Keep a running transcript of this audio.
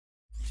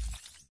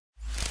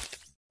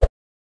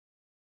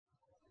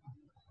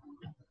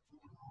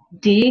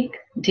Dig,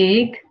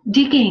 Dig,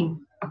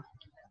 Digging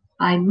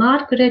by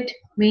Margaret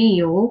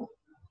Mayo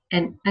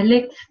and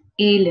Alex.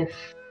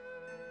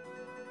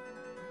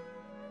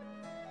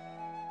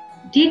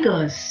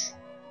 Diggers.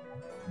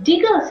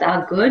 Diggers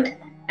are good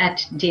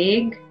at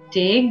dig,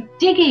 dig,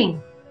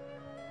 digging,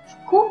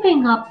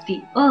 scooping up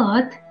the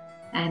earth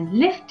and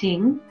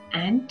lifting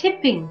and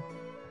tipping.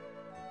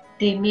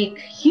 They make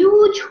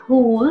huge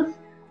holes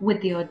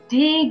with their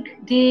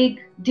dig,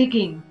 dig,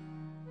 digging.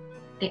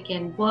 They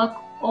can work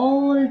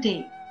all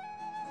day.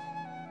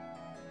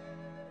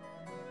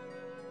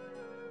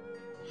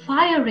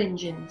 Fire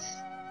engines.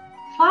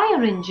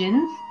 Fire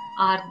engines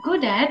are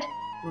good at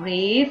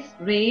race,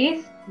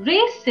 race,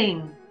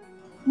 racing.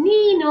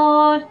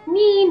 Nee-nor,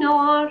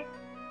 nee-nor.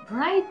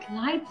 Bright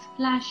lights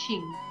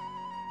flashing.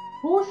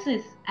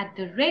 Hoses at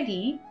the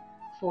ready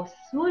for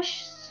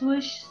swoosh,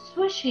 swoosh,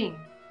 swooshing.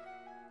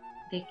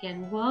 They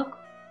can work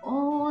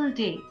all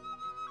day.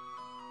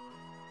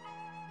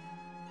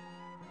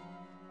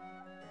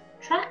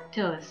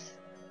 Tractors.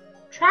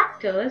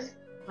 Tractors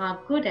are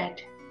good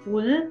at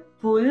pull,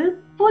 pull,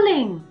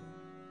 pulling.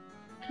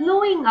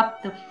 Plowing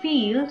up the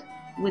field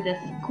with a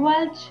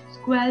squelch,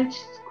 squelch,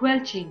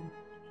 squelching.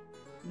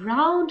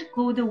 Round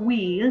go the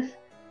wheels.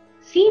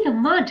 See the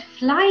mud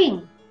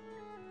flying.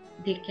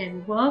 They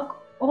can work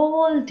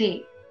all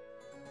day.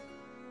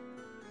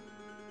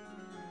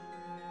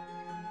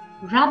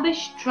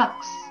 Rubbish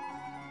trucks.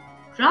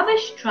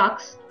 Rubbish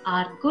trucks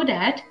are good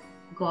at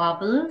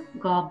gobble,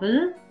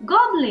 gobble,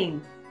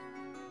 gobbling.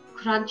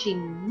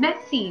 Crunching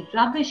messy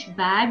rubbish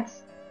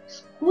bags,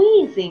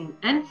 squeezing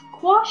and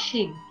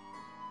squashing.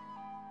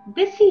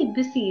 Busy,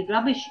 busy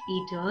rubbish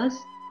eaters,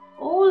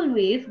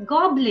 always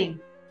gobbling.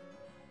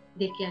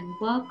 They can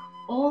work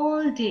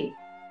all day.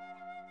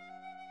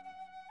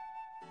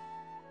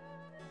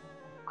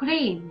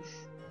 Cranes.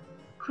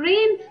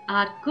 Cranes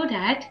are good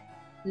at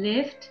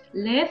lift,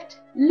 lift,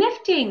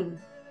 lifting.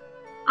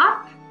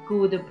 Up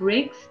go the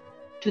bricks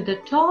to the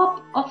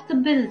top of the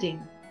building.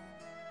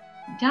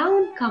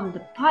 Down come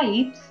the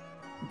pipes,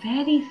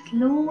 very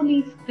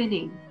slowly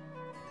spinning.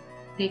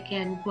 They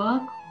can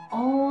work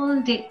all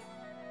day.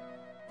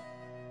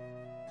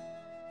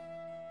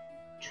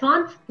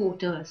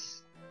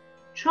 Transporters.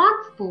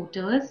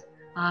 Transporters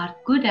are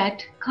good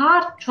at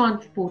car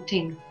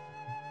transporting.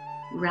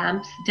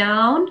 Ramps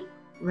down,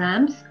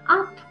 ramps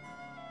up.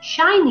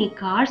 Shiny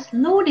cars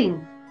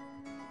loading.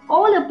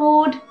 All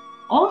aboard,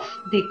 off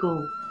they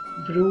go.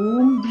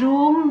 Vroom,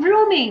 vroom,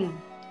 vrooming.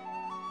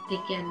 They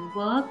can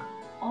work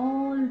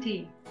all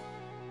day.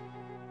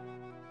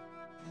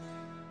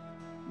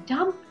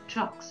 Dump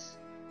trucks.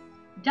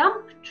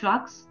 Dump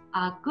trucks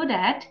are good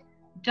at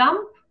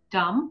dump,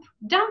 dump,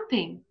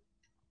 dumping.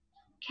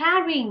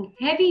 Carrying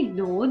heavy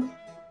loads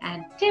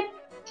and tip,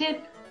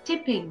 tip,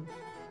 tipping.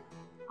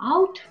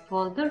 Out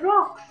fall the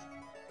rocks.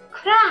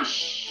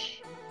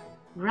 Crash!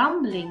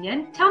 Rumbling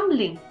and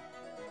tumbling.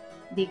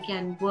 They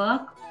can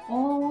work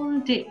all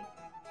day.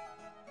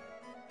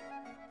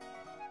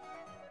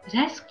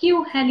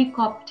 Rescue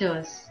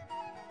helicopters.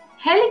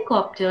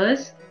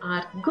 Helicopters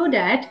are good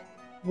at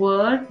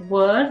whir,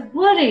 whir,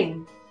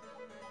 whirring.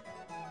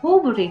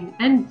 Hovering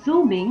and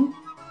zooming,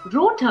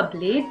 rotor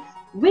blades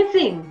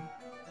whizzing.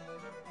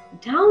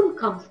 Down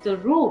comes the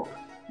rope.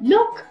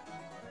 Look!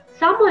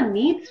 Someone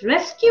needs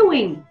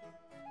rescuing.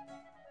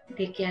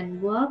 They can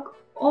work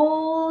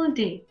all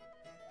day.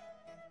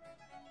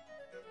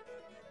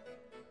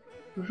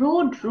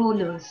 Road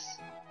rollers.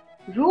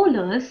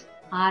 Rollers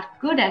are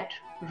good at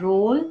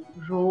roll,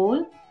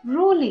 roll,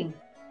 rolling.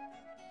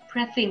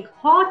 Pressing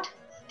hot,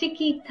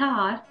 sticky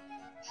tar,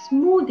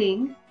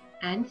 smoothing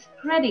and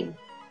spreading.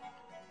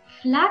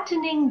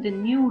 Flattening the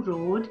new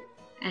road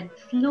and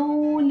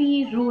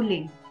slowly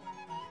rolling.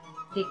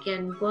 They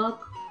can work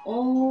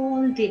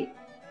all day.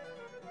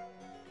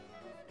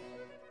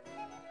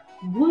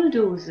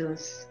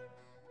 Bulldozers.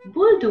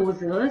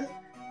 Bulldozers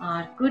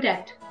are good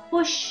at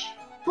push,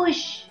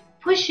 push,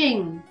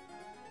 pushing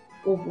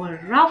over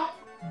rough,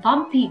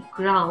 bumpy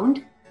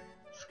ground,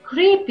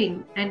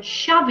 scraping and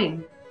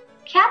shoving.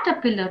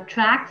 Caterpillar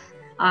tracks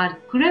are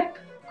grip,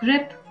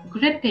 grip,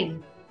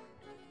 gripping.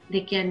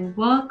 They can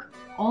work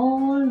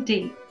all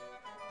day.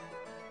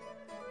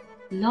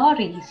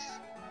 Lorries.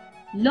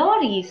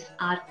 Lorries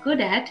are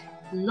good at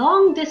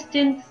long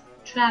distance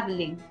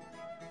traveling.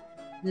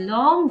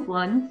 Long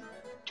ones,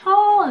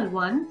 tall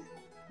ones,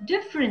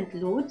 different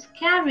loads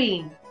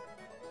carrying.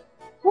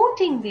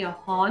 Hooting their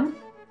horns,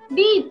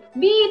 beep,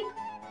 beep.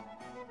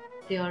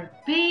 Their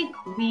big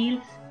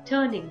wheels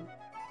turning.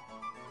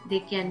 They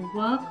can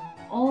work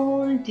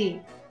all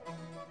day.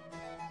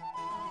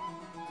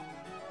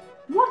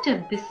 What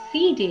a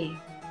busy day.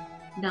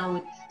 Now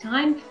it's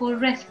time for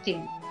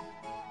resting.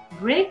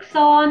 Brakes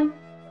on,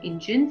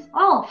 engines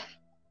off.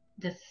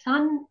 The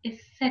sun is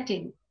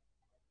setting.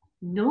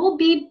 No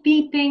beep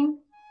beeping,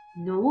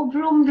 no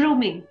vroom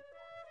vrooming.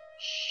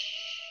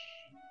 Shh.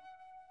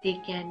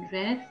 They can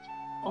rest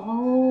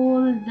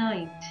all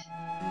night.